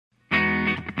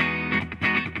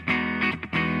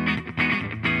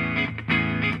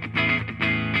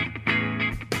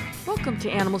Welcome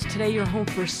to Animals Today, your home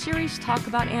for a serious talk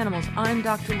about animals. I'm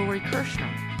Dr. Lori Kirshner.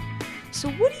 So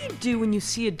what do you do when you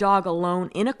see a dog alone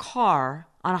in a car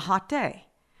on a hot day?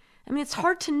 I mean, it's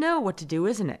hard to know what to do,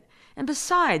 isn't it? And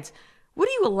besides, what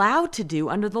are you allowed to do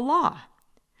under the law?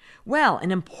 Well,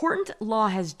 an important law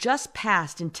has just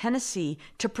passed in Tennessee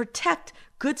to protect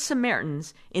Good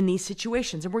Samaritans in these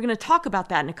situations, and we're going to talk about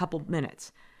that in a couple of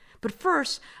minutes. But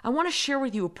first, I want to share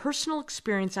with you a personal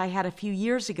experience I had a few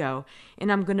years ago,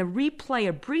 and I'm going to replay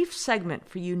a brief segment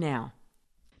for you now.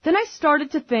 Then I started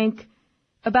to think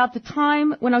about the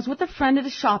time when I was with a friend at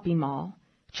a shopping mall.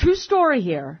 True story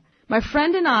here. My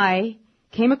friend and I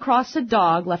came across a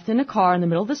dog left in a car in the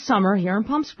middle of the summer here in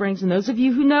Palm Springs, and those of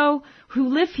you who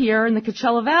live here in the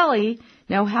Coachella Valley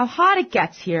know how hot it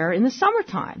gets here in the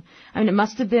summertime. I mean, it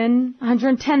must have been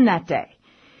 110 that day.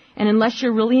 And unless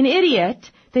you're really an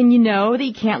idiot, then you know that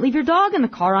you can't leave your dog in the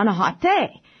car on a hot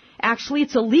day. Actually,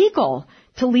 it's illegal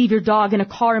to leave your dog in a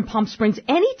car in Palm Springs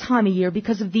any time of year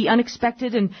because of the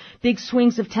unexpected and big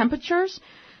swings of temperatures.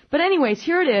 But anyways,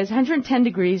 here it is, 110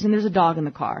 degrees, and there's a dog in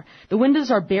the car. The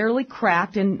windows are barely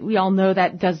cracked, and we all know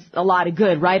that does a lot of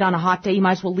good, right? On a hot day, you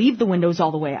might as well leave the windows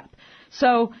all the way up.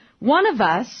 So one of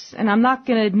us, and I'm not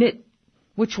going to admit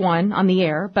which one on the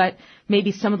air, but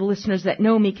maybe some of the listeners that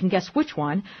know me can guess which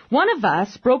one. One of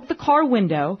us broke the car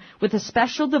window with a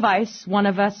special device one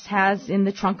of us has in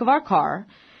the trunk of our car.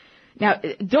 Now,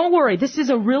 don't worry, this is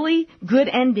a really good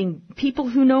ending. People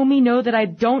who know me know that I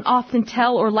don't often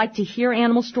tell or like to hear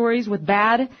animal stories with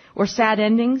bad or sad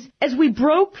endings. As we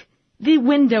broke the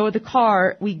window of the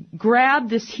car, we grabbed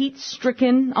this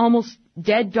heat-stricken, almost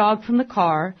dead dog from the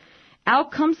car.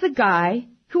 Out comes the guy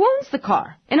who owns the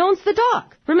car and owns the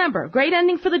dog. Remember, great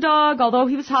ending for the dog, although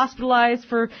he was hospitalized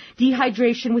for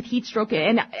dehydration with heat stroke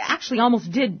and actually almost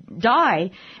did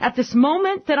die. At this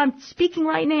moment that I'm speaking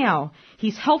right now,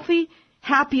 he's healthy,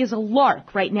 happy as a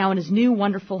lark right now in his new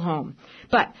wonderful home.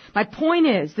 But my point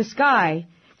is, this guy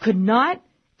could not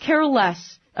care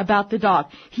less about the dog.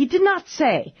 He did not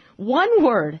say one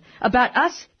word about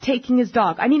us taking his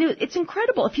dog. I mean, it's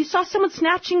incredible. If you saw someone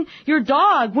snatching your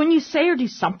dog, wouldn't you say or do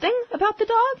something about the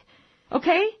dog?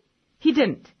 Okay? He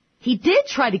didn't. He did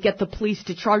try to get the police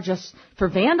to charge us for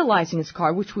vandalizing his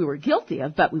car, which we were guilty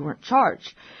of, but we weren't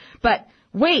charged. But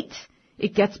wait,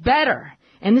 it gets better.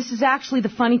 And this is actually the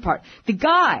funny part. The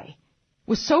guy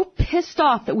was so pissed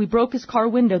off that we broke his car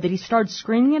window that he started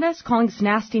screaming at us, calling us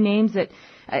nasty names that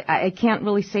I can't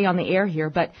really say on the air here,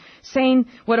 but saying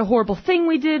what a horrible thing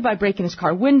we did by breaking his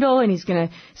car window, and he's going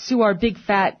to sue our big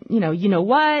fat, you know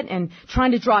what, and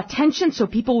trying to draw attention so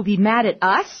people will be mad at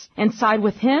us and side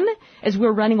with him as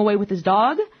we're running away with his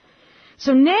dog.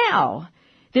 So now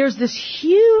there's this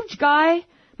huge guy,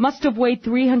 must have weighed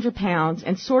 300 pounds,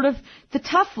 and sort of the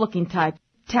tough-looking type.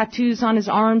 Tattoos on his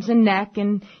arms and neck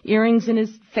and earrings in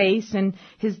his face and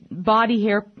his body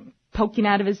hair poking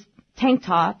out of his tank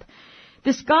top.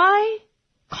 This guy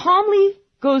calmly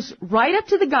goes right up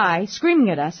to the guy, screaming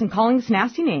at us and calling us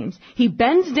nasty names. He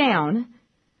bends down,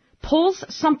 pulls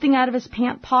something out of his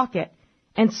pant pocket,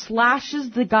 and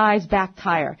slashes the guy's back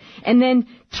tire, and then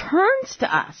turns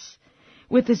to us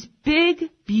with this big,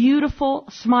 beautiful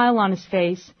smile on his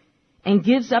face and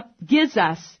gives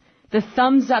us the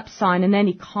thumbs up sign, and then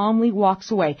he calmly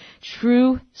walks away.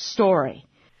 True story.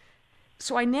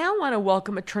 So I now want to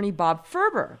welcome attorney Bob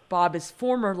Ferber. Bob is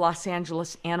former Los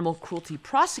Angeles animal cruelty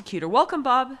prosecutor. Welcome,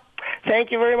 Bob.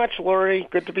 Thank you very much, Lori.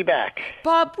 Good to be back.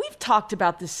 Bob, we've talked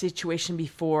about this situation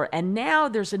before, and now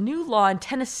there's a new law in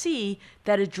Tennessee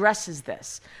that addresses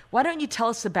this. Why don't you tell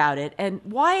us about it, and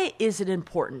why is it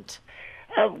important?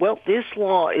 Well, this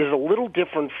law is a little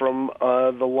different from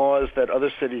the laws that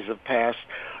other cities have passed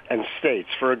and states.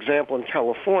 For example, in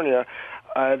California,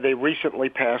 they recently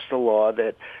passed a law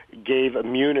that gave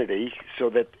immunity so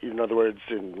that, in other words,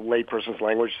 in layperson's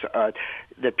language,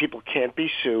 that people can't be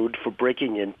sued for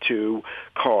breaking into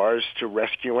cars to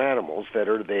rescue animals that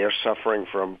are there suffering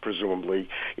from, presumably,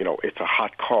 it's a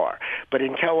hot car. But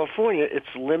in California, it's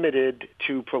limited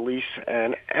to police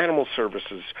and animal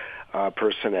services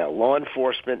personnel. Law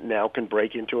enforcement now can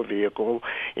break into a vehicle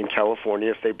in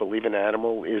California if they believe an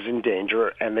animal is in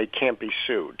danger, and they can't be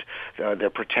sued. They're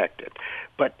protected.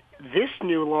 But this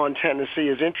new law in Tennessee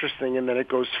is interesting in that it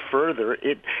goes further.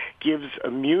 It gives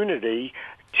immunity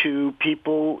to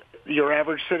people, your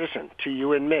average citizen, to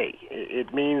you and me.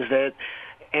 It means that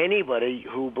anybody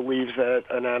who believes that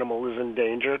an animal is in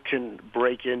danger can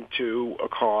break into a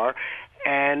car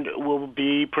and will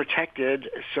be protected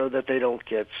so that they don't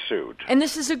get sued. And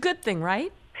this is a good thing,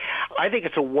 right? I think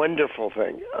it's a wonderful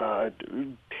thing,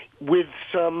 with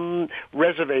some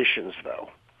reservations, though.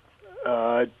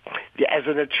 as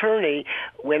an attorney,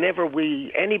 whenever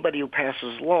anybody who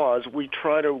passes laws, we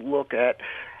try to look at,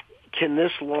 can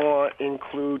this law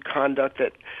include conduct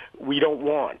that we don't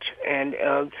want? And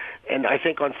I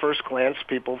think on first glance,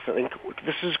 people think,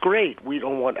 this is great. We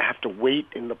don't want to have to wait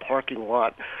in the parking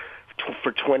lot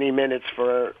for 20 minutes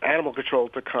for animal control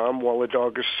to come while a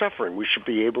dog is suffering. We should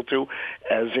be able to,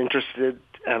 as interested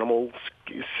animals,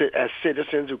 as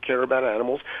citizens who care about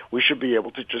animals, we should be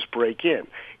able to just break in.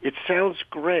 It sounds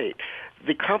great.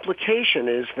 The complication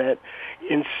is that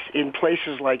in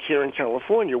places like here in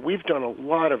California, we've done a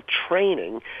lot of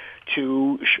training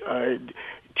to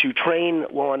train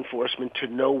law enforcement to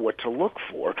know what to look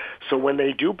for. So when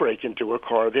they do break into a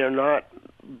car, they're not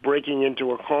breaking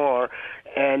into a car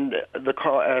and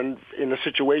in a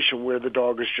situation where the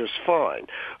dog is just fine.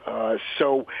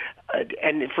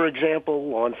 And for example,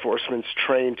 law enforcement's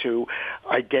trained to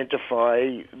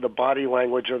identify the body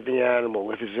language of the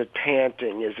animal. Is it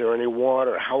panting? Is there any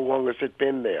water? How long has it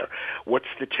been there? What's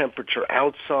the temperature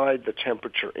outside, the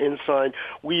temperature inside?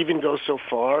 We even go so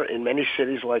far in many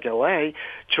cities like LA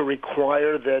to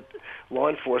require that law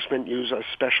enforcement use a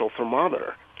special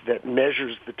thermometer that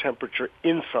measures the temperature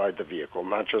inside the vehicle,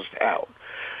 not just out.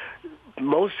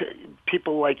 Most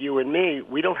people like you and me,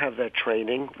 we don't have that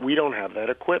training. We don't have that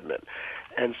equipment.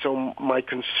 And so my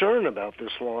concern about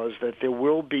this law is that there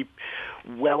will be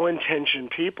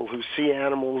well-intentioned people who see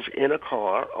animals in a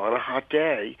car on a hot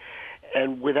day,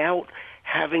 and without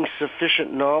having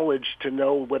sufficient knowledge to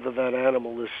know whether that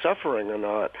animal is suffering or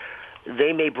not,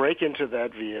 they may break into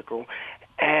that vehicle,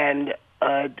 and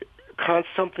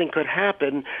something could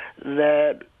happen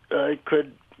that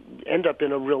could end up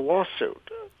in a real lawsuit.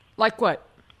 Like what?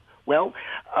 Well,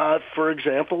 for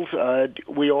example,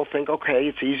 we all think, okay,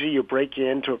 it's easy. You break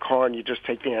into a car and you just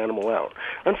take the animal out.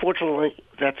 Unfortunately,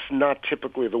 that's not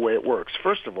typically the way it works.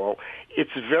 First of all,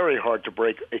 it's very hard to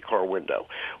break a car window.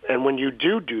 And when you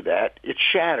do that, it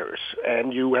shatters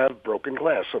and you have broken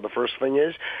glass. So the first thing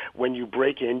is, when you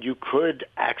break in, you could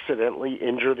accidentally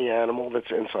injure the animal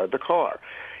that's inside the car.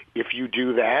 If you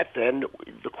do that, then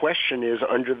the question is,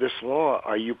 under this law,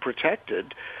 are you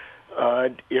protected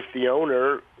if the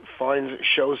owner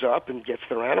shows up and gets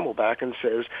their animal back and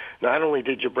says, not only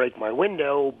did you break my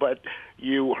window, but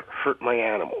you hurt my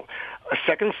animal? A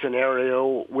second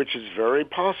scenario, which is very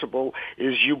possible,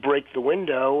 is you break the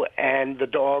window and the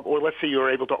dog, or let's say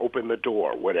you're able to open the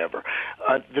door, whatever,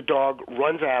 the dog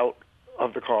runs out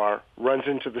of the car, runs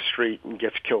into the street, and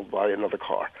gets killed by another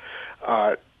car.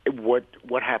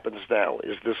 What happens now?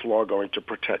 Is this law going to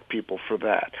protect people for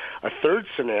that? A third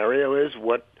scenario is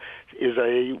what is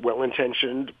a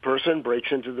well-intentioned person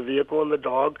breaks into the vehicle and the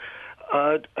dog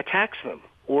attacks them,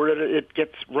 or it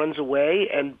runs away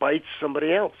and bites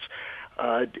somebody else.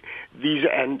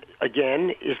 And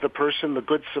again, is the person, the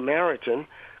Good Samaritan,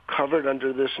 covered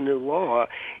under this new law?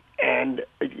 And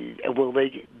will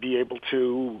they be able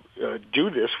to do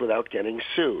this without getting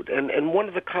sued? And one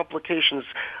of the complications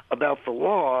about the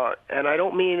law, and I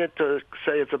don't mean it to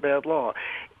say it's a bad law,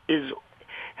 is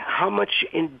how much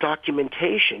in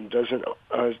documentation does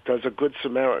a Good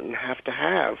Samaritan have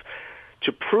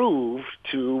to prove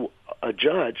to a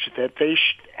judge that they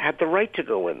had the right to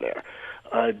go in there?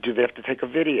 Do they have to take a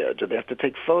video? Do they have to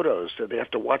take photos? Do they have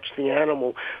to watch the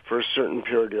animal for a certain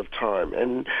period of time?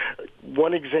 And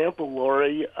one example,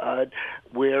 Lori,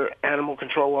 where animal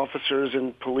control officers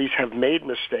and police have made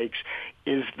mistakes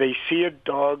is they see a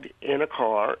dog in a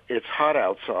car, it's hot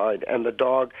outside, and the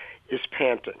dog is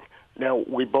panting. Now,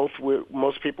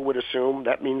 most people would assume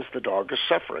that means the dog is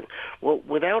suffering. Well,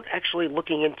 without actually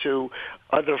looking into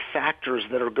other factors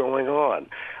that are going on,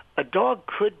 a dog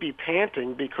could be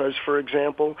panting because, for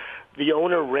example, the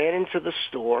owner ran into the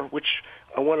store, which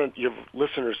I want your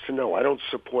listeners to know. I don't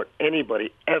support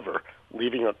anybody ever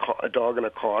leaving a dog in a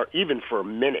car, even for a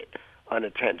minute,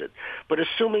 unattended. But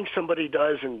assuming somebody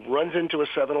does and runs into a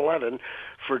 7-Eleven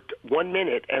for 1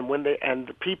 minute,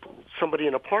 and somebody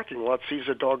in a parking lot sees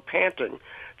a dog panting,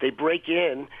 they break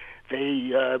in.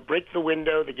 They break the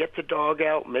window, they get the dog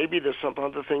out, maybe there's some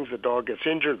other things, the dog gets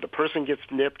injured, the person gets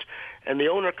nipped, and the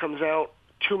owner comes out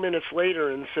 2 minutes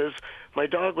later and says, my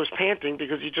dog was panting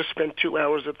because he just spent 2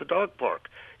 hours at the dog park.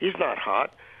 He's not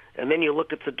hot. And then you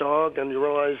look at the dog and you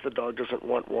realize the dog doesn't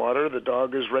want water. The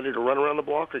dog is ready to run around the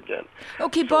block again.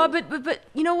 Okay, Bob, but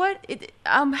you know what?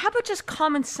 How about just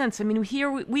common sense? I mean,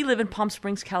 here we live in Palm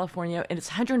Springs, California, and it's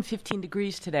 115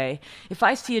 degrees today. If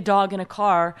I see a dog in a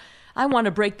car, I want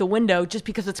to break the window just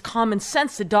because it's common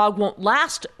sense. The dog won't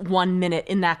last 1 minute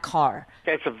in that car.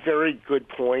 That's a very good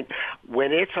point.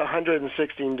 When it's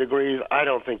 116 degrees, I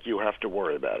don't think you have to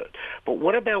worry about it. But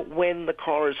what about when the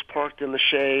car is parked in the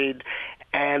shade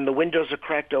and the windows are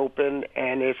cracked open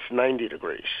and it's 90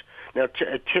 degrees. Now,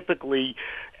 typically,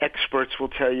 experts will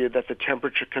tell you that the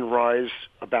temperature can rise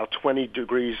about 20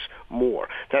 degrees more.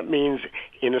 That means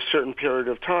in a certain period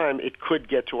of time, it could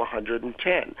get to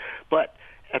 110. But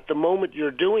at the moment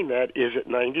you're doing that, is it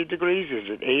 90 degrees? Is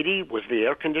it 80? Was the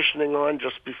air conditioning on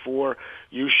just before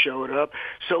you showed up?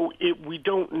 So we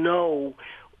don't know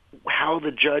how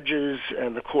the judges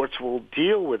and the courts will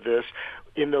deal with this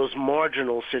in those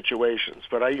marginal situations.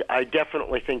 But I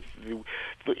definitely think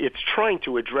it's trying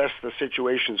to address the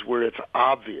situations where it's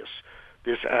obvious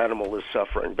this animal is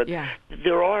suffering. But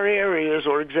there are areas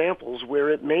or examples where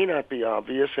it may not be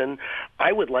obvious, and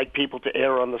I would like people to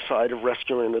err on the side of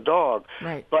rescuing the dog.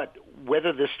 Right. But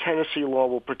whether this Tennessee law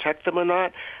will protect them or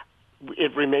not,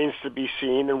 it remains to be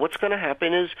seen. And what's going to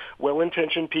happen is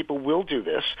well-intentioned people will do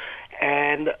this,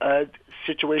 and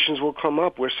situations will come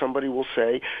up where somebody will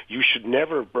say, you should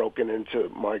never have broken into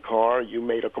my car, you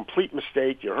made a complete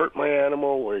mistake, you hurt my animal,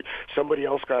 or somebody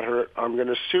else got hurt, I'm going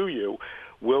to sue you.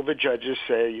 Will the judges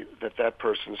say that that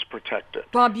person's protected?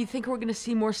 Bob, do you think we're going to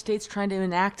see more states trying to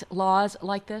enact laws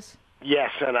like this?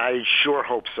 Yes, and I sure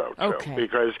hope so, too,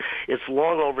 because it's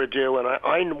long overdue, and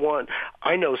I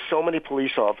know so many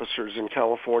police officers in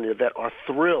California that are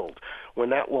thrilled when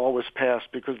that law was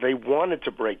passed because they wanted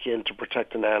to break in to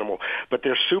protect an animal, but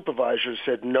their supervisors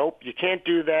said, nope, you can't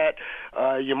do that,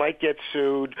 you might get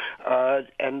sued,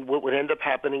 and what would end up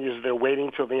happening is they're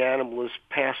waiting till the animal is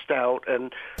passed out,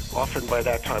 and often by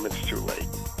that time it's too late.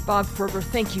 Bob Ferber,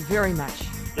 thank you very much.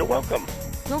 You're welcome.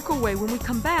 Don't go away. When we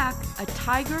come back, a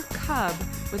tiger cub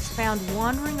was found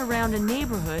wandering around a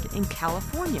neighborhood in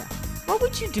California. What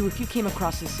would you do if you came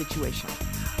across this situation?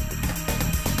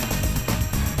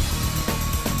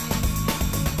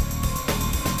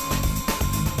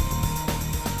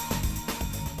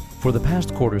 For the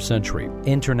past quarter century,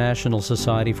 International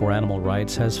Society for Animal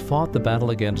Rights has fought the battle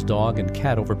against dog and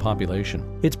cat overpopulation.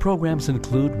 Its programs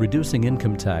include reducing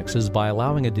income taxes by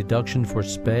allowing a deduction for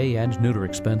spay and neuter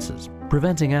expenses,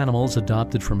 preventing animals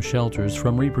adopted from shelters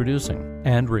from reproducing,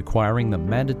 and requiring the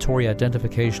mandatory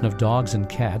identification of dogs and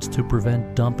cats to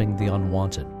prevent dumping the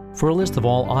unwanted. For a list of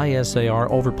all ISAR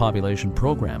overpopulation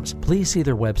programs, please see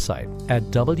their website at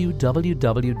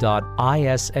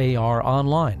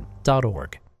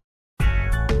www.isaronline.org.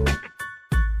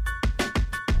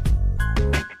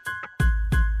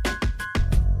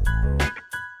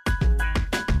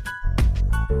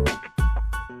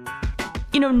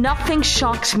 You know, nothing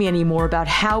shocks me anymore about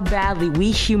how badly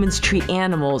we humans treat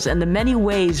animals and the many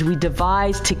ways we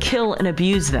devise to kill and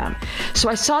abuse them. So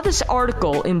I saw this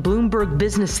article in Bloomberg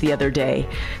Business the other day.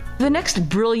 The next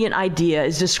brilliant idea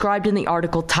is described in the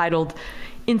article titled,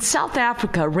 "In South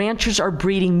Africa, ranchers are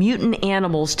breeding mutant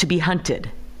animals to be hunted."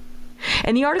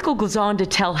 And the article goes on to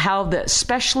tell how the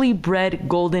specially bred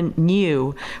golden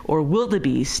gnu, or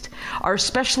wildebeest, are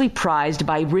especially prized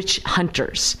by rich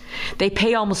hunters. They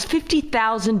pay almost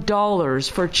 $50,000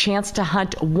 for a chance to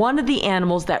hunt one of the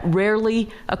animals that rarely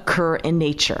occur in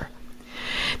nature.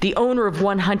 The owner of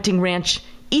one hunting ranch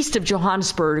east of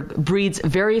Johannesburg breeds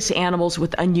various animals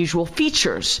with unusual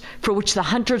features, for which the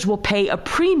hunters will pay a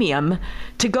premium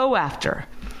to go after.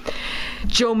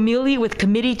 Joe Mealy with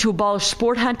Committee to Abolish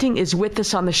Sport Hunting is with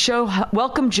us on the show.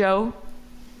 Welcome, Joe.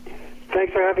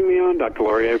 Thanks for having me on, Dr.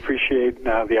 Laurie. I appreciate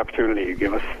the opportunity you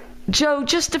give us. Joe,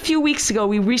 just a few weeks ago,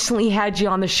 we recently had you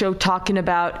on the show talking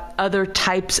about other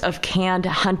types of canned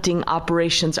hunting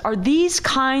operations. Are these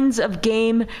kinds of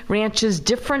game ranches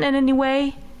different in any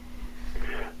way?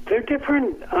 They're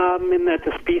different in that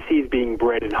the species being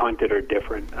bred and hunted are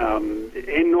different.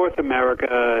 In North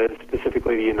America,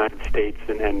 specifically the United States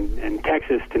and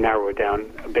Texas, to narrow it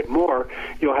down a bit more,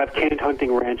 you'll have canned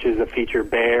hunting ranches that feature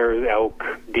bears, elk,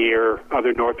 deer,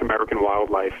 other North American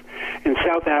wildlife. In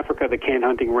South Africa, the canned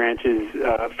hunting ranches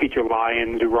feature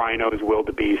lions, rhinos,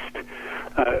 wildebeest,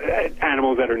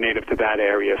 animals that are native to that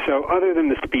area. So other than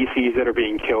the species that are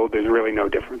being killed, there's really no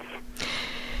difference.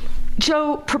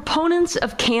 Joe, proponents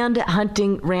of canned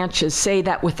hunting ranches say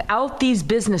that without these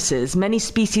businesses, many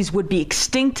species would be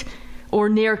extinct or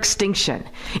near extinction.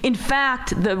 In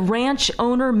fact, the ranch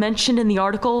owner mentioned in the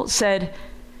article said,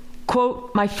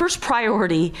 quote, "My first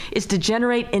priority is to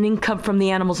generate an income from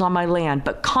the animals on my land,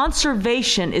 but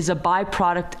conservation is a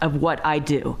byproduct of what I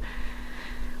do."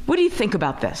 What do you think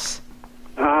about this?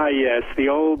 Yes, the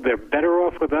old, they're better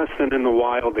off with us than in the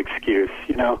wild excuse.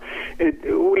 You know,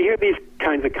 we hear these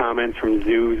kinds of comments from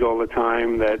zoos all the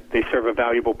time that they serve a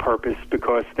valuable purpose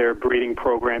because their breeding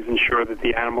programs ensure that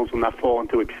the animals will not fall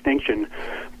into extinction.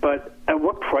 But at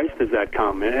what price does that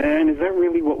come? And is that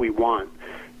really what we want?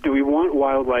 Do we want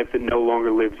wildlife that no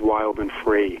longer lives wild and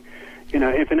free?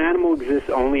 If an animal exists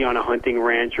only on a hunting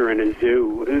ranch or in a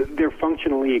zoo, they're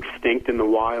functionally extinct in the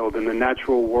wild, and the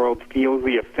natural world feels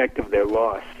the effect of their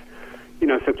loss.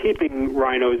 So keeping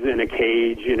rhinos in a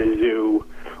cage, in a zoo,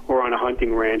 or on a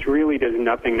hunting ranch really does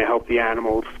nothing to help the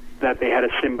animals that they had a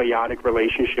symbiotic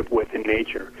relationship with in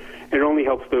nature. It only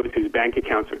helps those whose bank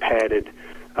accounts are padded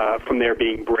from their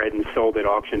being bred and sold at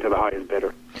auction to the highest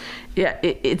bidder. Yeah,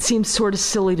 it seems sort of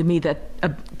silly to me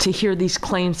that to hear these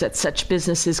claims that such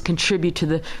businesses contribute to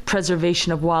the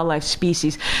preservation of wildlife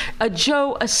species.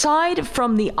 Joe, aside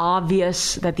from the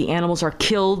obvious that the animals are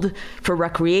killed for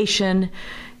recreation,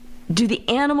 do the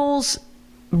animals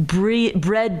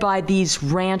bred by these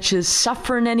ranches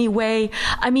suffer in any way?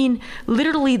 I mean,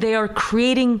 literally, they are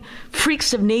creating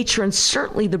freaks of nature, and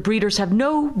certainly the breeders have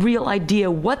no real idea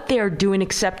what they are doing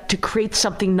except to create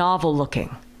something novel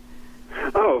looking.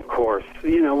 Oh, of course.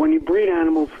 When you breed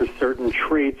animals for certain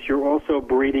traits, you're also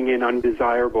breeding in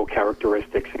undesirable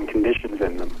characteristics and conditions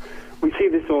in them. We see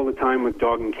this all the time with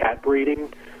dog and cat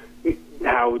breeding,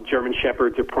 how German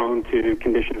Shepherds are prone to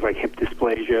conditions like hip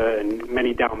dysplasia, and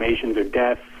many Dalmatians are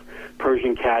deaf.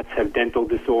 Persian cats have dental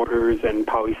disorders and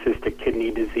polycystic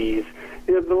kidney disease.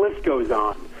 The list goes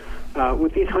on.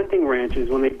 With these hunting ranches,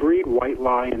 when they breed white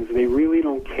lions, they really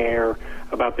don't care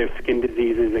about their skin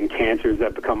diseases and cancers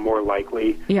that become more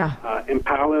likely. Yeah.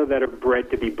 Impala that are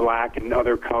bred to be black and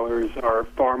other colors are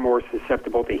far more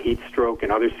susceptible to heat stroke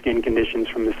and other skin conditions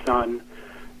from the sun.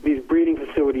 These breeding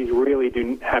facilities really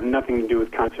do have nothing to do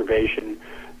with conservation,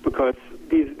 because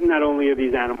not only are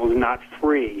these animals not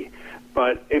free,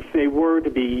 but if they were to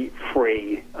be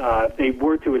free, if they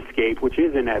were to escape, which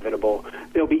is inevitable,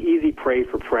 they'll be easy prey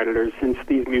for predators, since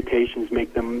these mutations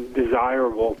make them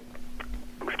desirable.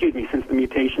 Since the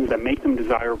mutations that make them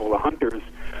desirable to hunters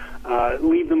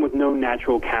leave them with no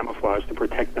natural camouflage to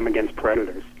protect them against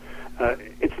predators.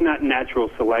 It's not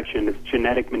natural selection, it's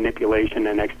genetic manipulation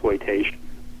and exploitation.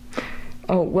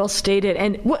 Oh, well stated.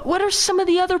 And what are some of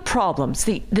the other problems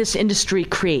this industry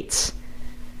creates?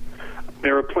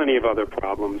 There are plenty of other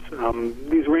problems.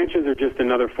 These ranches are just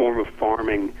another form of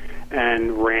farming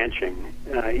and ranching,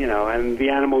 and the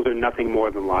animals are nothing more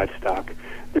than livestock.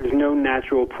 There's no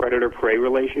natural predator-prey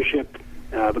relationship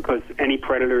because any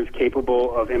predators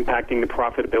capable of impacting the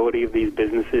profitability of these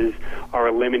businesses are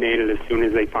eliminated as soon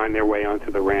as they find their way onto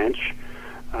the ranch.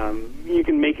 You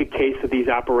can make a case that these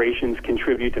operations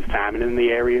contribute to famine in the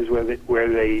areas where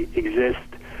they exist.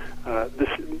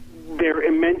 Their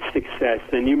immense success,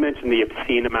 and you mentioned the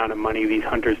obscene amount of money these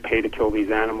hunters pay to kill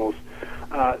these animals.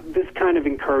 This kind of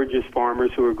encourages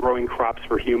farmers who are growing crops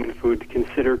for human food to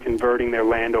consider converting their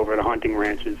land over to hunting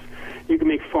ranches. You can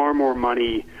make far more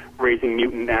money raising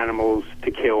mutant animals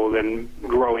to kill than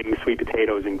growing sweet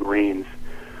potatoes and greens.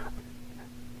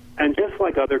 And just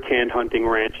like other canned hunting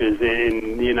ranches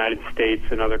in the United States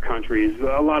and other countries,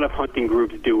 a lot of hunting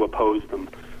groups do oppose them.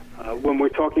 When we're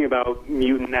talking about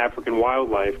mutant African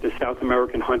wildlife, the South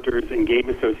American Hunters and Game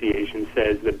Association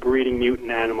says that breeding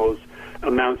mutant animals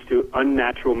amounts to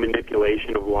unnatural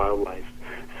manipulation of wildlife.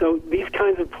 So these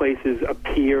kinds of places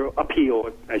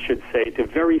appeal, I should say, to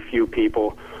very few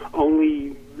people,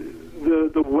 only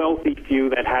the wealthy few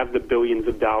that have the billions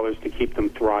of dollars to keep them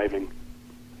thriving.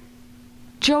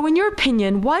 Joe, in your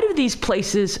opinion, why do these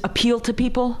places appeal to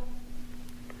people?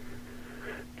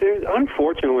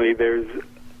 Unfortunately, there's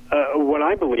what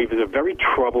I believe is a very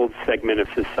troubled segment of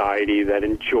society that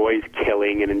enjoys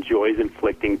killing and enjoys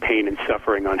inflicting pain and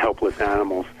suffering on helpless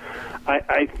animals.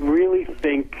 I really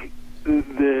think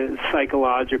the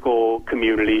psychological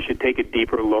community should take a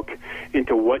deeper look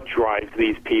into what drives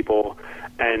these people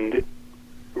and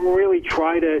really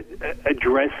try to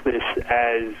address this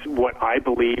as what I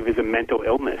believe is a mental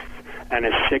illness and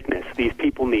a sickness. These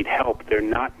people need help. They're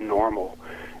not normal.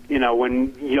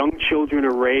 When young children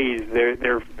are raised,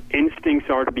 their instincts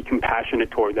are to be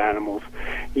compassionate towards animals.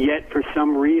 Yet, for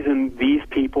some reason, these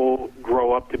people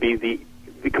grow up to be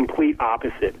the complete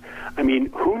opposite. I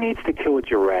mean, who needs to kill a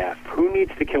giraffe? Who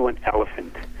needs to kill an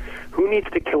elephant? Who needs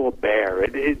to kill a bear?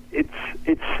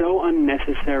 It's so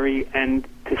unnecessary, and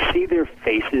to see their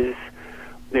faces,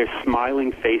 their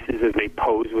smiling faces as they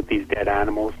pose with these dead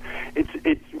animals,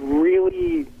 it's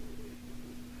really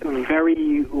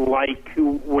very like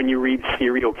when you read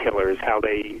serial killers, how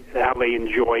they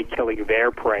enjoy killing their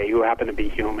prey who happen to be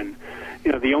human.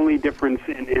 The only difference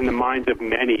in the minds of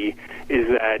many is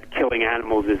that killing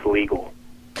animals is legal.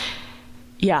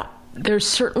 Yeah, there's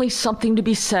certainly something to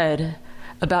be said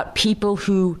about people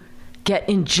who get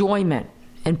enjoyment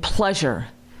and pleasure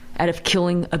out of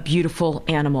killing a beautiful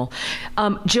animal.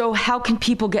 Joe, how can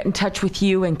people get in touch with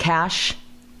you and Cash?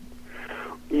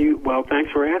 Well,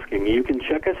 thanks for asking. You can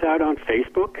check us out on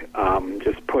Facebook.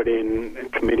 Just put in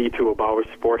Committee to Abolish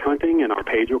Sport Hunting, and our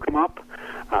page will come up.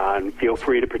 And feel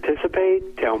free to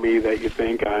participate. Tell me that you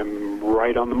think I'm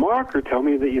right on the mark, or tell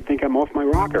me that you think I'm off my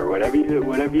rocker, whatever you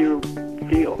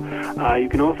feel. You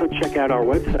can also check out our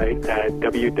website at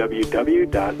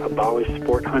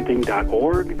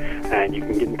www.abolishsporthunting.org, and you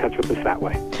can get in touch with us that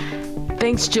way.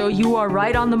 Thanks, Joe. You are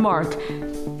right on the mark.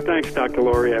 Thanks, Dr.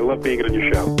 Laurie. I love being on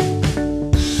your show.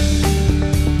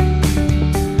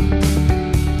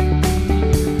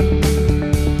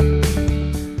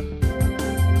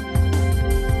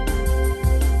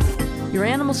 Your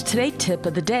Animals Today tip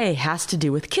of the day has to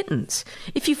do with kittens.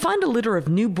 If you find a litter of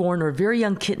newborn or very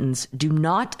young kittens, do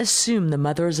not assume the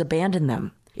mother has abandoned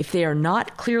them. If they are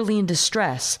not clearly in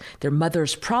distress, their mother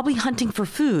is probably hunting for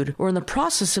food or in the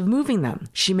process of moving them.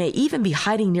 She may even be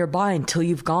hiding nearby until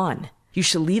you've gone. You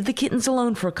should leave the kittens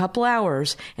alone for a couple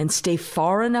hours and stay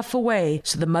far enough away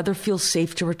so the mother feels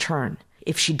safe to return.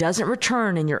 If she doesn't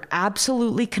return and you're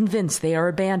absolutely convinced they are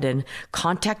abandoned,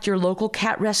 contact your local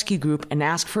cat rescue group and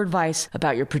ask for advice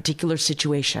about your particular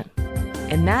situation.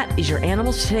 And that is your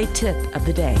Animals Today tip of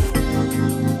the day.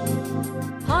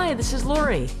 Hi, this is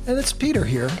Lori. And it's Peter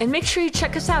here. And make sure you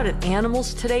check us out at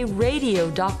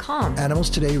animalstodayradio.com.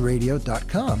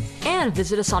 animalstodayradio.com. And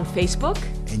visit us on Facebook.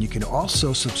 And you can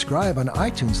also subscribe on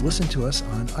iTunes. Listen to us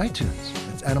on iTunes.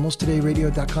 It's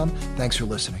animalstodayradio.com. Thanks for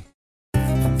listening.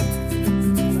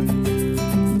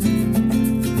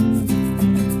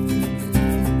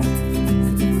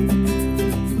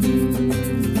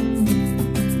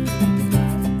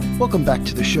 Welcome back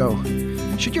to the show.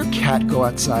 Should your cat go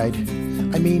outside?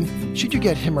 I mean, should you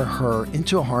get him or her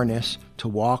into a harness to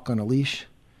walk on a leash?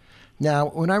 Now,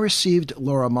 when I received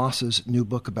Laura Moss's new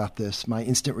book about this, my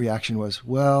instant reaction was,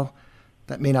 well,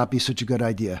 that may not be such a good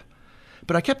idea.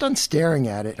 But I kept on staring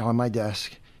at it on my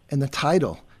desk, and the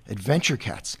title, Adventure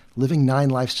Cats, Living 9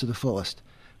 Lives to the Fullest.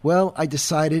 Well, I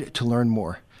decided to learn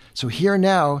more. So here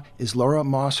now is Laura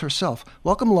Moss herself.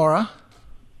 Welcome, Laura.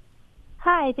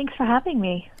 Hi, thanks for having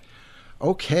me.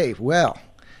 Okay, well,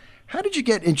 how did you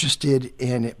get interested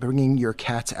in bringing your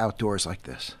cats outdoors like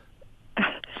this?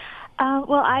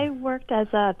 Well, I worked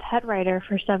as a pet writer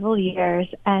for several years,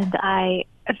 and I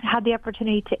had the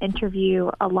opportunity to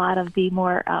interview a lot of the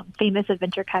more famous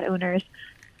adventure cat owners,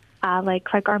 like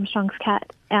Craig Armstrong's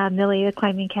cat, Millie the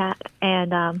climbing cat,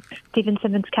 and Stephen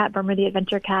Simmons' cat, Burma the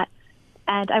adventure cat.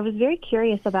 And I was very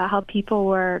curious about how people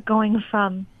were going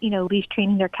from, leash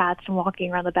training their cats and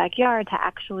walking around the backyard to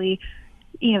actually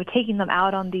taking them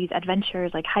out on these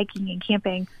adventures like hiking and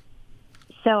camping.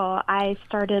 So I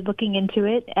started looking into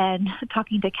it and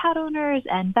talking to cat owners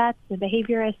and vets and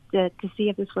behaviorists to see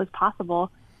if this was possible.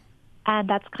 And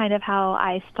that's kind of how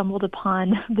I stumbled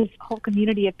upon this whole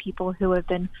community of people who have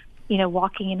been,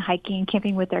 walking and hiking and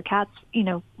camping with their cats,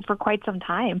 for quite some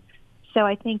time. So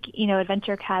I think,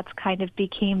 adventure cats kind of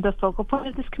became the focal point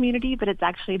of this community, but it's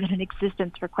actually been in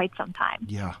existence for quite some time.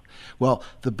 Yeah. Well,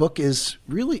 the book is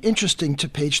really interesting to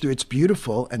page through. It's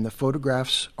beautiful, and the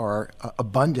photographs are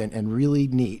abundant and really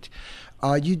neat.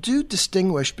 You do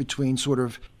distinguish between sort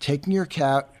of taking your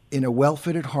cat in a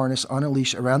well-fitted harness on a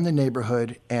leash around the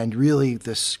neighborhood and really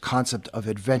this concept of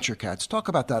adventure cats. Talk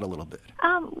about that a little bit.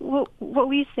 What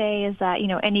we say is that,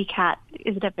 any cat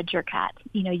is an adventure cat.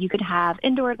 You can have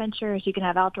indoor adventures, you can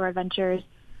have outdoor adventures.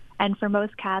 And for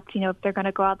most cats, if they're going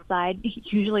to go outside,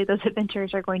 usually those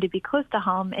adventures are going to be close to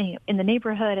home, in the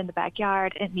neighborhood, in the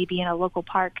backyard, and maybe in a local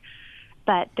park.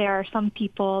 But there are some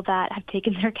people that have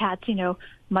taken their cats,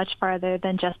 much farther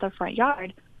than just the front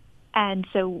yard. And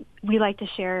so we like to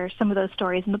share some of those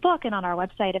stories in the book and on our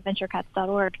website,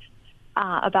 adventurecats.org,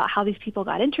 about how these people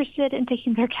got interested in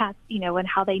taking their cats, and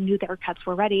how they knew their cats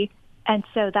were ready. And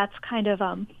so that's kind of,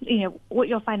 what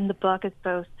you'll find in the book is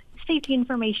both safety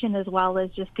information as well as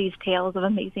just these tales of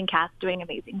amazing cats doing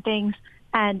amazing things.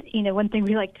 And, one thing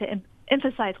we like to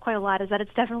emphasize quite a lot is that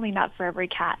it's definitely not for every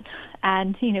cat.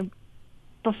 And,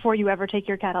 before you ever take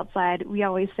your cat outside, we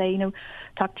always say,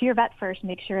 talk to your vet first,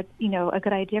 make sure it's, a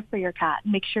good idea for your cat.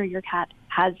 Make sure your cat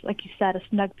has, like you said, a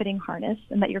snug-fitting harness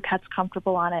and that your cat's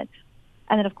comfortable on it.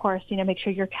 And then, of course, make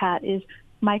sure your cat is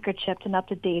microchipped and up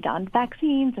to date on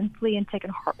vaccines and flea and tick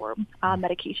and heartworm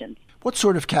medications. What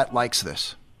sort of cat likes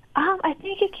this? I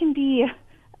think it could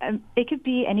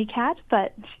be any cat,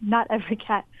 but not every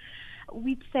cat.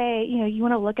 We'd say, you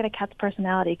want to look at a cat's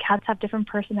personality. Cats have different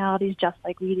personalities just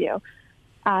like we do.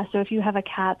 So if you have a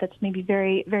cat that's maybe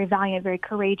very, very valiant, very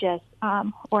courageous,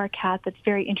 or a cat that's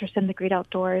very interested in the great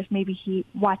outdoors, maybe he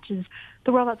watches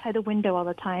the world outside the window all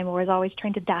the time or is always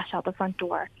trying to dash out the front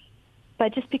door.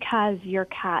 But just because your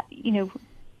cat,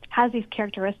 has these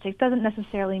characteristics doesn't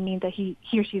necessarily mean that he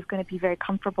or she is going to be very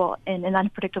comfortable in an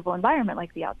unpredictable environment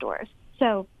like the outdoors.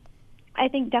 So I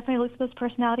think definitely look at those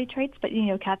personality traits, but,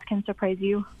 cats can surprise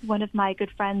you. One of my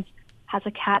good friends has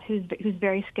a cat who's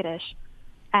very skittish,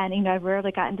 and, I've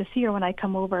rarely gotten to see her when I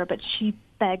come over, but she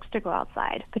begs to go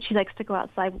outside, but she likes to go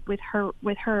outside with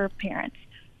her parents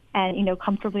and,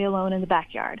 comfortably alone in the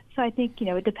backyard. So I think,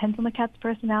 it depends on the cat's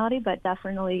personality, but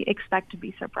definitely expect to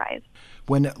be surprised.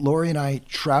 When Lori and I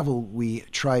travel, we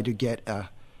try to get a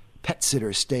pet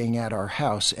sitter staying at our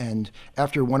house. And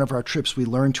after one of our trips, we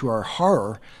learned to our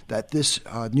horror that this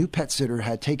new pet sitter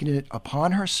had taken it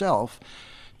upon herself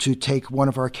to take one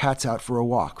of our cats out for a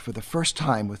walk for the first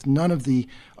time with none of the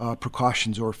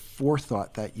precautions or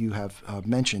forethought that you have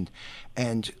mentioned.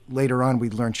 And later on, we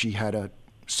learned she had a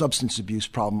substance abuse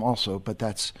problem also, but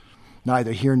that's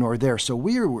neither here nor there. So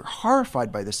we were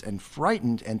horrified by this and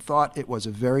frightened and thought it was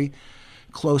a very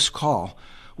close call.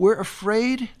 We're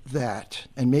afraid that,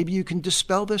 and maybe you can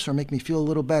dispel this or make me feel a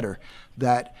little better,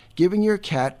 that giving your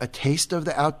cat a taste of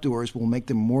the outdoors will make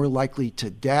them more likely to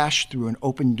dash through an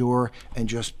open door and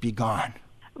just be gone.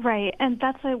 Right, and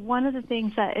that's one of the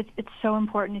things that it's so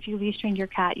important if you leash train your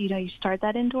cat. You start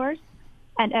that indoors,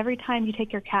 and every time you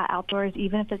take your cat outdoors,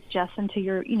 even if it's just into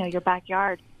your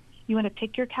backyard, you want to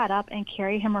pick your cat up and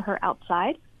carry him or her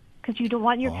outside, because you don't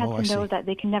want your cat to know that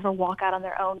they can never walk out on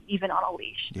their own, even on a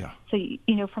leash. Yeah. So,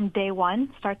 from day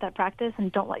one, start that practice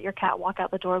and don't let your cat walk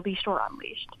out the door leashed or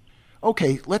unleashed.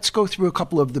 Okay, let's go through a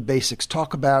couple of the basics.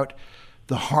 Talk about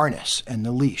the harness and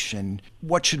the leash and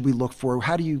what should we look for?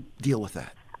 How do you deal with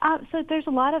that? So there's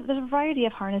a variety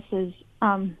of harnesses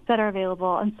that are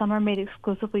available, and some are made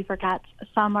exclusively for cats.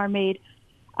 Some are made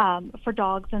for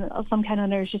dogs and some cat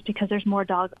owners just because there's more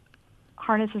dog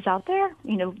harnesses out there.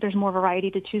 There's more variety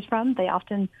to choose from. They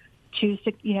often choose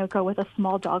to, go with a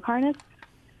small dog harness.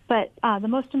 But the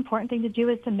most important thing to do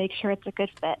is to make sure it's a good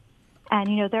fit.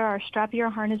 And, there are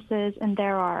strappier harnesses and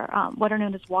there are what are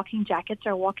known as walking jackets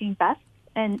or walking vests.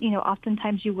 And,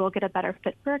 oftentimes you will get a better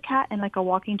fit for a cat in like a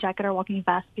walking jacket or walking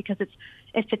vest because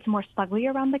it fits more snugly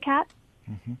around the cat.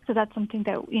 Mm-hmm. So that's something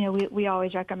that, we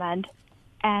always recommend.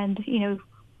 And,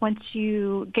 once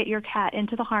you get your cat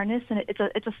into the harness, and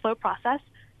it's a slow process,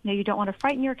 you don't want to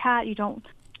frighten your cat. You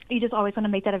just always want to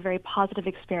make that a very positive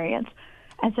experience.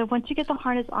 And so once you get the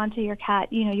harness onto your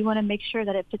cat, you want to make sure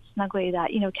that it fits snugly,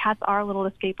 that, cats are little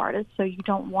escape artists, so you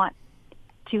don't want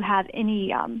to have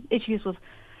any issues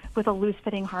with a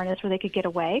loose-fitting harness where they could get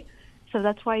away. So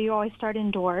that's why you always start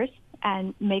indoors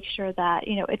and make sure that,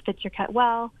 it fits your cat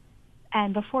well.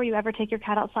 And before you ever take your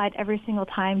cat outside, every single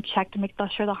time, check to make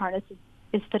sure the harness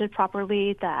is fitted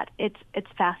properly, that it's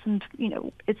fastened,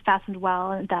 it's fastened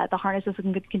well, and that the harness is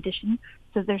in good condition,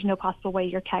 so there's no possible way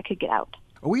your cat could get out.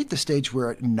 Are we at the stage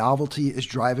where novelty is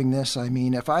driving this? I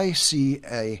mean, if I see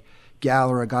a gal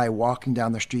or a guy walking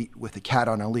down the street with a cat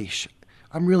on a leash,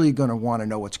 I'm really going to want to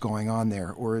know what's going on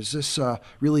there. Or is this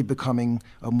really becoming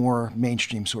a more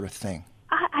mainstream sort of thing?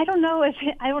 I don't know if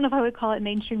I would call it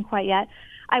mainstream quite yet.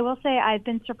 I will say I've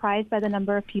been surprised by the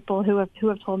number of people who have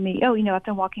told me, I've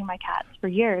been walking my cats for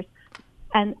years.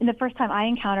 And the first time I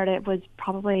encountered it was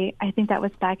probably, I think that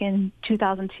was back in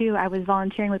 2002. I was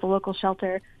volunteering with a local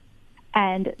shelter,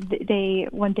 and they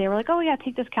one day were like,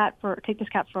 take this cat for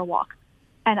a walk.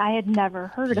 And I had never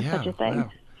heard of such a thing.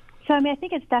 Wow. So, I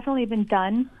think it's definitely been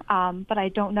done, but I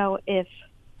don't know if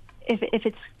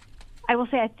it's, I will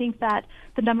say I think that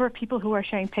the number of people who are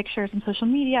sharing pictures on social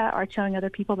media are showing other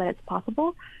people that it's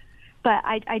possible. But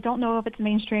I don't know if it's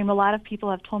mainstream. A lot of people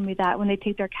have told me that when they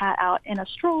take their cat out in a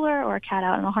stroller or a cat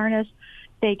out in a harness,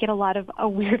 they get a lot of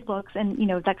weird looks, and,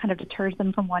 that kind of deters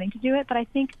them from wanting to do it. But I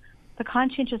think the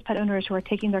conscientious pet owners who are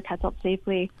taking their cats out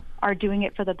safely are doing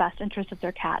it for the best interest of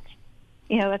their cats.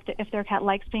 If their cat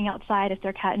likes being outside, if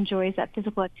their cat enjoys that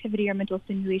physical activity or mental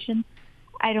stimulation,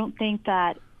 I don't think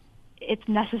that it's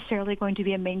necessarily going to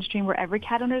be a mainstream where every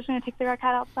cat owner is going to take their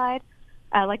cat outside.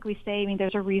 Like we say,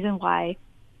 there's a reason why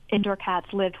indoor cats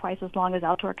live twice as long as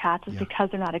outdoor cats is because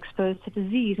they're not exposed to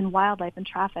disease and wildlife and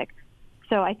traffic.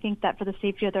 So I think that for the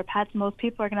safety of their pets, most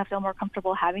people are going to feel more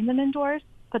comfortable having them indoors.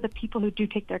 But the people who do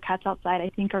take their cats outside, I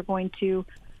think, are going to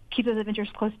keep those adventures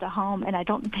close to home. And I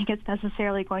don't think it's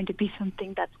necessarily going to be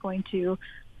something that's going to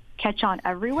catch on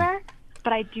everywhere.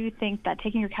 But I do think that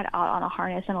taking your cat out on a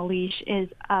harness and a leash is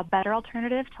a better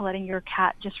alternative to letting your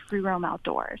cat just free roam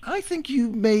outdoors. I think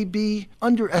you may be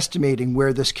underestimating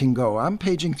where this can go. I'm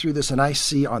paging through this and I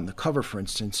see on the cover, for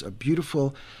instance, a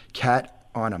beautiful cat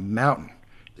on a mountain.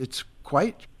 It's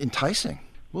quite enticing.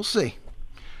 We'll see.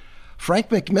 Frank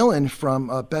McMillan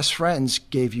from Best Friends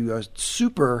gave you a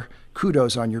super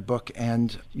kudos on your book,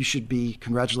 and you should be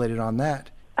congratulated on that.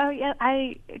 Oh, yeah.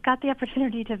 I got the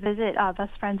opportunity to visit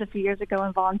Best Friends a few years ago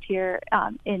and volunteer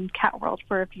in Cat World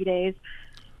for a few days.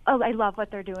 Oh, I love what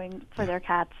they're doing for their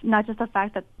cats. Not just the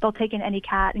fact that they'll take in any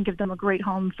cat and give them a great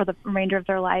home for the remainder of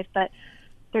their life, but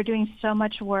they're doing so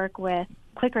much work with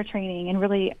clicker training and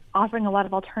really offering a lot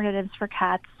of alternatives for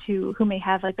cats who may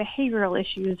have like behavioral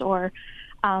issues or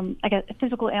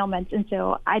physical ailments. And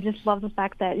so I just love the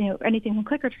fact that, anything from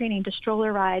clicker training to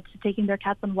stroller rides to taking their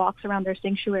cats on walks around their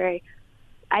sanctuary,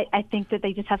 I think that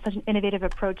they just have such an innovative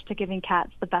approach to giving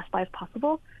cats the best life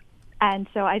possible. And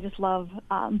so I just love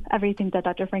everything that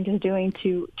Dr. Frank is doing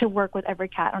to work with every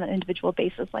cat on an individual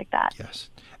basis like that. Yes.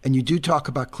 And you do talk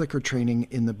about clicker training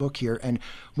in the book here. And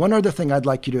one other thing I'd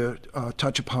like you to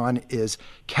touch upon is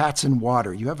cats and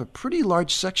water. You have a pretty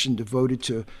large section devoted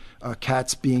to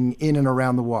cats being in and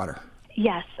around the water.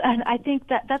 Yes. And I think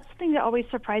that's the thing that always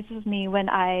surprises me when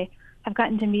I have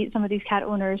gotten to meet some of these cat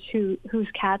owners whose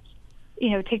cats,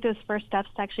 take those first steps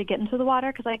to actually get into the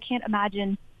water, because I can't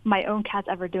imagine my own cats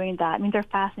ever doing that. I mean, they're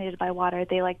fascinated by water.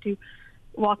 They like to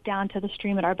walk down to the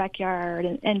stream in our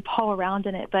backyard and paw around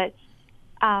in it. But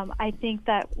I think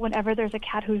that whenever there's a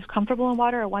cat who's comfortable in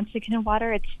water or wants to get in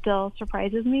water, it still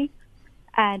surprises me.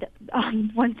 And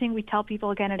one thing we tell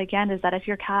people again and again is that if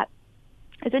your cat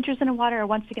is interested in water or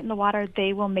wants to get in the water,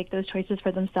 they will make those choices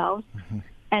for themselves. Mm-hmm.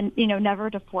 And, never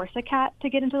to force a cat to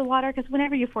get into the water, because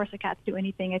whenever you force a cat to do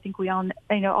anything, I think we all,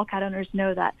 all cat owners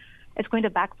know that it's going to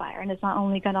backfire, and it's not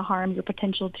only going to harm your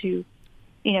potential to,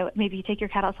 maybe take your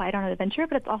cat outside on an adventure,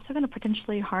 but it's also going to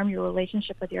potentially harm your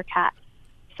relationship with your cat.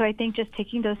 So I think just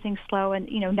taking those things slow and,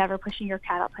 never pushing your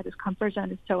cat outside his comfort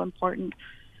zone is so important.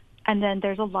 And then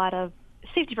there's a lot of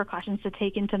safety precautions to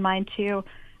take into mind, too.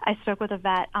 I spoke with a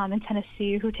vet in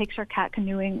Tennessee who takes her cat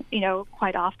canoeing,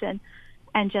 quite often,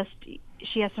 and just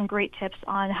she has some great tips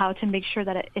on how to make sure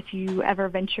that if you ever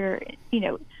venture,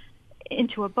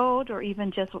 into a boat or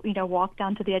even just, walk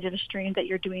down to the edge of a stream, that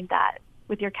you're doing that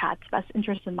with your cat's best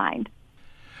interest in mind.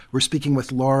 We're speaking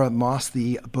with Laura Moss.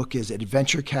 The book is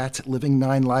Adventure Cats, Living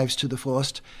 9 Lives to the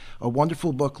Fullest. A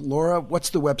wonderful book. Laura, what's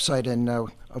the website? And,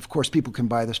 of course, people can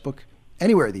buy this book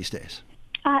anywhere these days.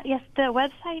 Yes, the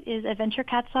website is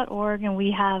adventurecats.org, and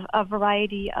we have a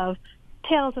variety of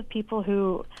tales of people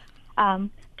who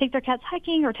take their cats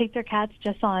hiking or take their cats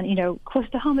just on,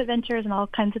 close-to-home adventures and all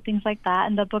kinds of things like that.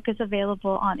 And the book is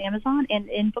available on Amazon and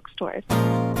in bookstores.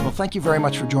 Well, thank you very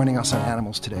much for joining us on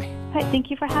Animals Today. All right,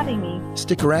 thank you for having me.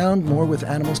 Stick around, more with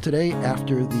Animals Today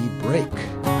after the break.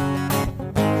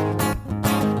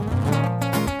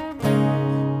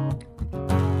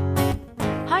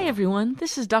 Hi everyone,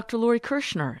 this is Dr. Lori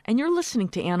Kirshner, and you're listening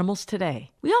to Animals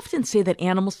Today. We often say that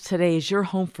Animals Today is your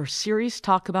home for serious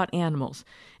talk about animals,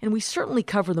 and we certainly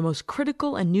cover the most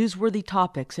critical and newsworthy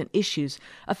topics and issues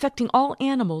affecting all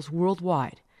animals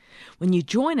worldwide. When you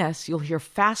join us, you'll hear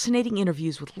fascinating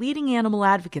interviews with leading animal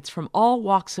advocates from all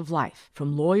walks of life,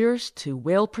 from lawyers to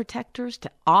whale protectors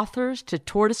to authors to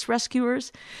tortoise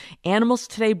rescuers. Animals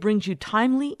Today brings you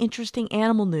timely, interesting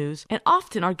animal news, and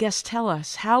often our guests tell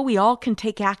us how we all can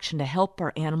take action to help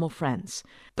our animal friends.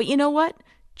 But you know what?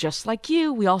 Just like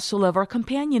you, we also love our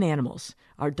companion animals,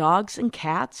 our dogs and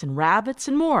cats and rabbits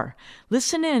and more.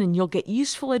 Listen in and you'll get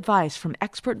useful advice from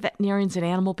expert veterinarians and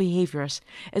animal behaviorists,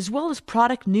 as well as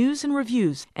product news and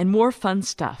reviews and more fun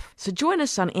stuff. So join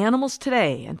us on Animals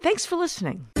Today, and thanks for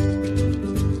listening.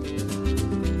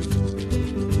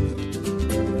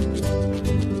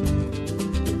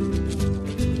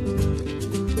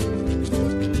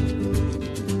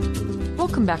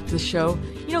 Welcome back to the show.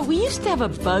 We used to have a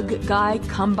bug guy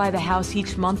come by the house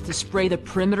each month to spray the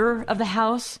perimeter of the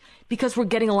house because we're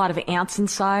getting a lot of ants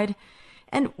inside.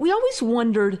 And we always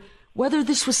wondered whether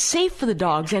this was safe for the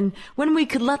dogs and when we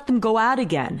could let them go out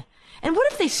again. And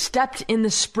what if they stepped in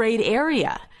the sprayed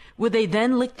area? Would they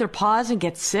then lick their paws and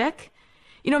get sick?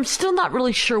 I'm still not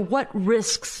really sure what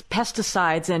risks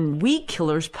pesticides and weed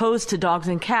killers pose to dogs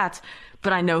and cats,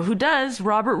 but I know who does.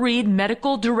 Robert Reed,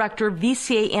 Medical Director,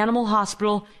 VCA Animal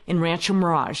Hospital in Rancho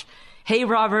Mirage. Hey,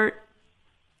 Robert.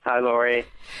 Hi, Lori.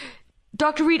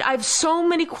 Dr. Reed, I have so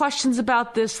many questions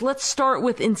about this. Let's start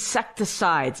with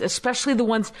insecticides, especially the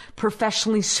ones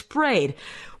professionally sprayed.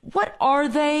 What are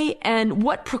they, and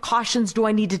what precautions do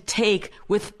I need to take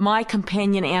with my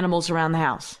companion animals around the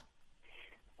house?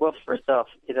 Well, first off,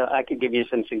 I could give you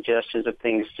some suggestions of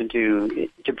things to do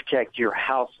to protect your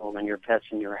household and your pets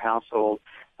in your household.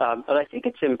 But I think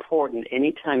it's important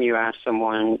anytime you ask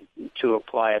someone to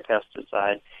apply a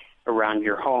pesticide around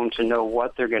your home to know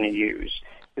what they're going to use.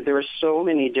 There are so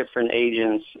many different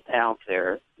agents out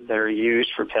there that are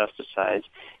used for pesticides,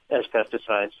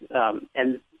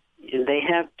 and they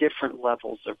have different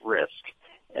levels of risk.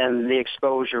 and the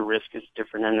exposure risk is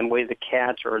different, and the way the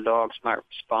cats or dogs might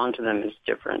respond to them is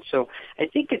different. So I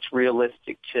think it's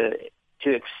realistic to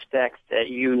expect that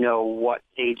you know what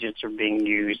agents are being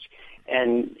used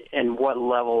and what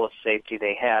level of safety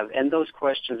they have. And those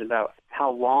questions about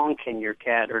how long can your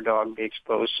cat or dog be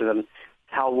exposed to them,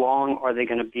 how long are they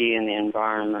going to be in the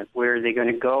environment, where are they going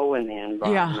to go in the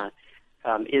environment,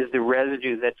 is the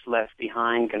residue that's left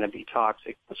behind going to be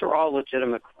toxic? Those are all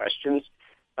legitimate questions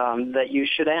that you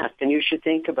should ask, and you should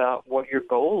think about what your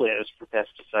goal is for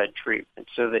pesticide treatment,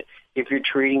 so that if you're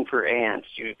treating for ants,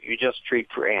 you just treat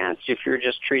for ants. If you're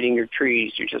just treating your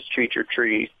trees, you just treat your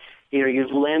trees. You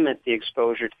limit the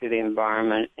exposure to the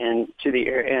environment and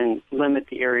and limit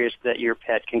the areas that your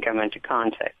pet can come into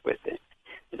contact with it.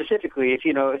 Specifically, if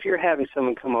you're having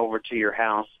someone come over to your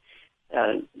house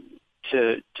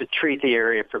to treat the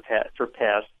area for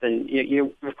pests, then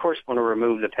you of course want to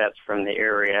remove the pets from the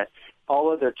area.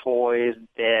 All of their toys,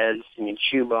 beds,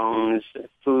 chew bones,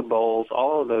 food bowls,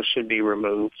 all of those should be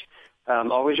removed.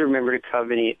 Always remember to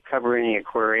cover any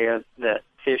aquaria that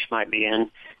fish might be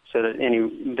in, so that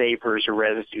any vapors or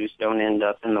residues don't end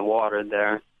up in the water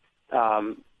there.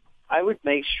 I would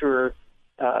make sure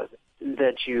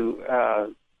that you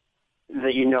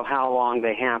know how long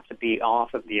they have to be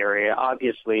off of the area.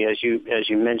 Obviously, as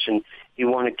you mentioned, you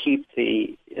want to keep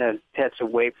the pets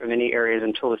away from any areas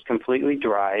until it's completely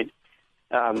dried.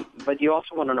 But you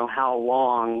also want to know how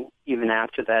long, even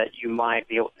after that, they might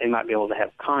be able to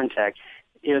have contact.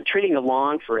 Treating a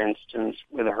lawn, for instance,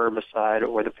 with a herbicide or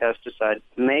with a pesticide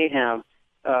may have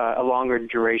a longer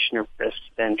duration of risk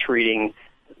than treating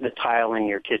the tile in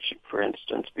your kitchen, for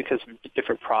instance, because of the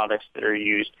different products that are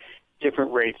used,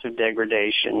 different rates of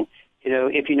degradation.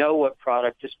 If you know what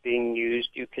product is being used,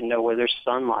 you can know whether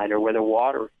sunlight or whether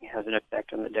water has an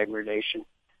effect on the degradation.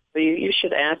 So you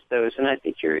should ask those, and I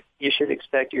think you should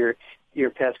expect your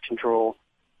pest control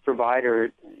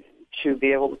provider to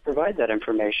be able to provide that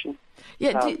information.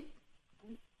 Yeah,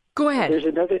 go ahead. There's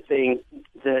another thing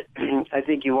that I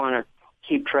think you want to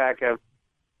keep track of.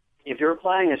 If you're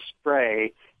applying a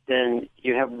spray, then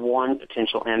you have one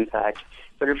potential impact.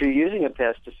 But if you're using a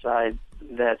pesticide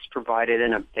that's provided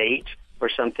in a bait or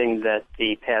something that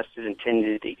the pest is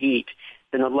intended to eat,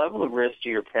 then the level of risk to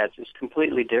your pets is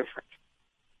completely different.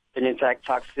 And in fact,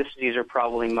 toxicities are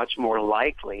probably much more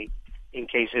likely in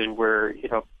cases where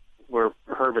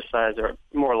herbicides are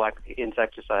more likely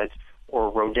insecticides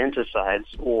or rodenticides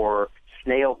or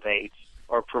snail baits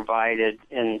are provided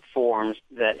in forms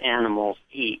that animals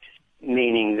eat,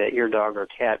 meaning that your dog or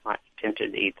cat might be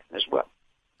tempted to eat them as well.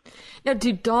 Now,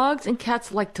 do dogs and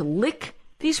cats like to lick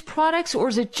these products, or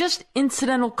is it just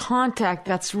incidental contact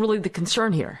that's really the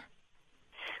concern here?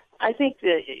 I think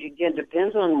that, again,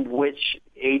 depends on which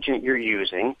agent you're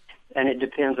using, and it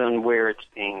depends on where it's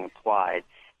being applied.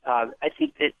 I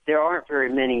think that there aren't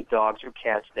very many dogs or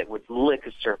cats that would lick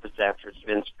a surface after it's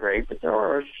been sprayed, but there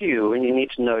are a few, and you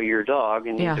need to know your dog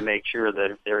and need to make sure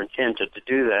that if they're intended to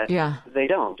do that, they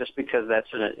don't, just because that's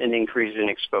an increase in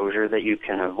exposure that you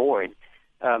can avoid.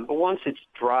 But once it's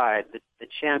dried, the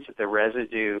chance of the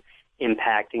residue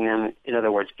impacting them, in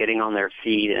other words, getting on their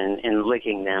feet and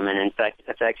licking them and, in fact,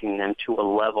 affecting them to a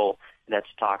level that's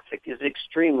toxic is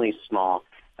extremely small.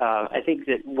 I think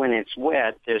that when it's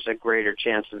wet, there's a greater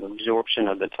chance of absorption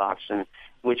of the toxin,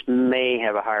 which may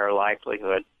have a higher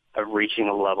likelihood of reaching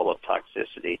a level of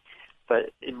toxicity.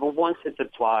 But once it's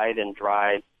applied and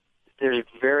dried, there's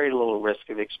very little risk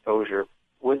of exposure,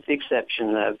 with the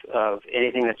exception of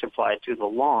anything that's applied to the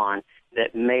lawn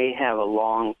that may have a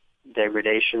long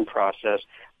degradation process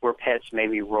where pets may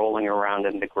be rolling around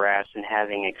in the grass and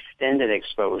having extended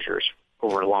exposures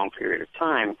over a long period of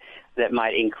time that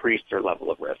might increase their level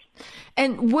of risk.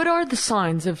 And what are the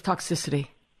signs of toxicity?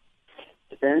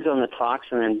 Depends on the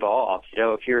toxin involved.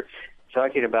 If you're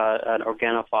talking about an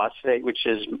organophosphate, which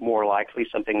is more likely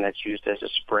something that's used as a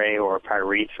spray or a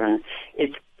pyrethrin,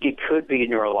 it could be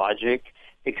neurologic.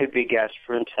 It could be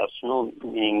gastrointestinal,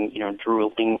 meaning,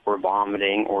 drooling or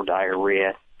vomiting or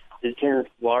diarrhea. It depends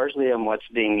largely on what's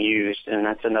being used, and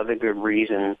that's another good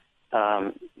reason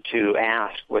to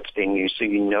ask what's being used so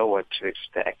you know what to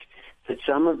expect. But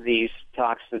some of these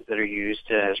toxins that are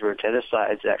used as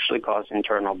rodenticides actually cause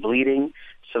internal bleeding.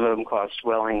 Some of them cause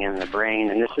swelling in the brain,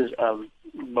 and this is of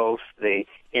both the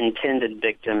intended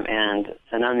victim and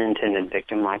an unintended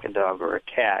victim like a dog or a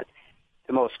cat.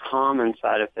 The most common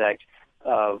side effect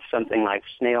of something like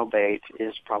snail bait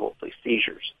is probably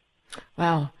seizures.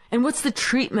 Wow. And what's the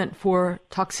treatment for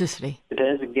toxicity? It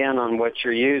depends, again, on what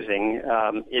you're using.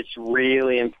 It's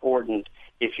really important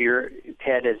if your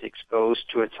pet is exposed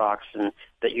to a toxin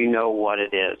that you know what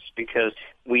it is, because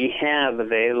we have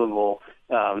available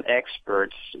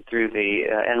experts through the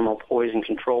Animal Poison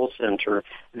Control Center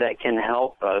that can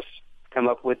help us come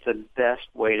up with the best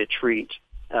way to treat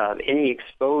any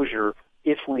exposure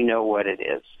if we know what it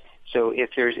is. So if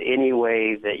there's any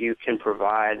way that you can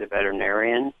provide the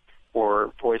veterinarian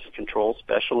or poison control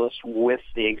specialist with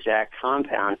the exact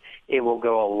compound, it will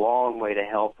go a long way to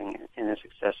helping in the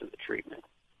success of the treatment.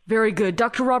 Very good.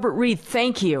 Dr. Robert Reed,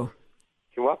 thank you.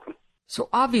 You're welcome. So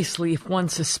obviously, if one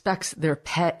suspects their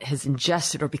pet has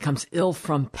ingested or becomes ill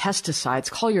from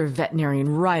pesticides, call your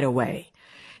veterinarian right away.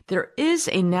 There is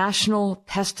a National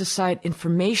Pesticide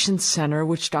Information Center,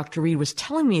 which Dr. Reed was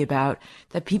telling me about,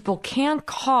 that people can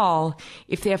call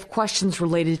if they have questions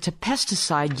related to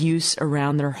pesticide use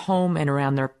around their home and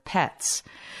around their pets.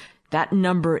 That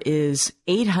number is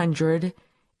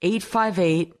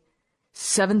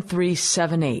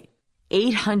 800-858-7378.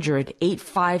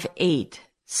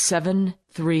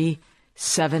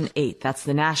 800-858-7378. That's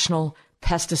the National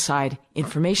Pesticide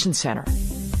Information Center.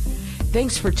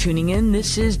 Thanks for tuning in.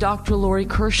 This is Dr. Lori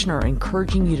Kirshner,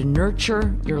 encouraging you to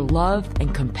nurture your love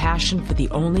and compassion for the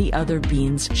only other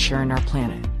beings sharing our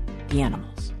planet, the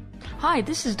animals. Hi,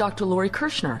 this is Dr. Lori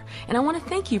Kirshner, and I want to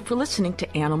thank you for listening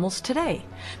to Animals Today.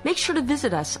 Make sure to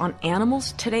visit us on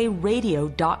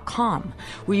animalstodayradio.com,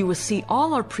 where you will see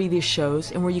all our previous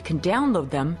shows and where you can download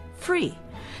them free.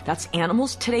 That's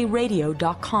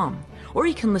animalstodayradio.com, or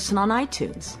you can listen on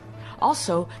iTunes.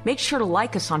 Also, make sure to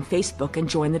like us on Facebook and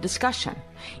join the discussion.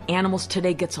 Animals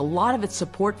Today gets a lot of its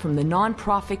support from the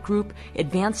nonprofit group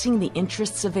Advancing the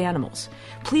Interests of Animals.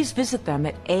 Please visit them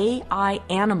at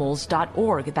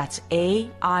aianimals.org. That's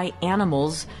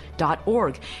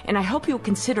aianimals.org. And I hope you'll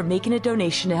consider making a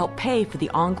donation to help pay for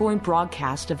the ongoing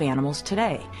broadcast of Animals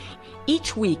Today.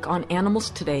 Each week on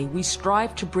Animals Today, we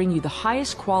strive to bring you the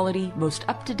highest quality, most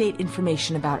up-to-date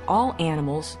information about all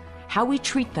animals, how we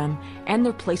treat them, and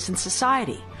their place in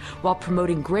society, while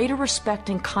promoting greater respect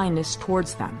and kindness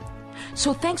towards them.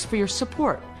 So thanks for your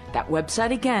support. That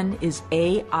website again is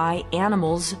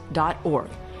aianimals.org.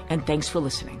 And thanks for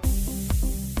listening.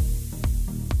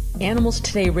 Animals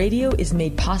Today Radio is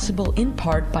made possible in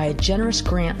part by a generous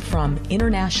grant from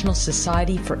International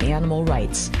Society for Animal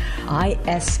Rights,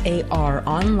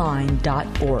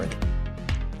 ISARonline.org.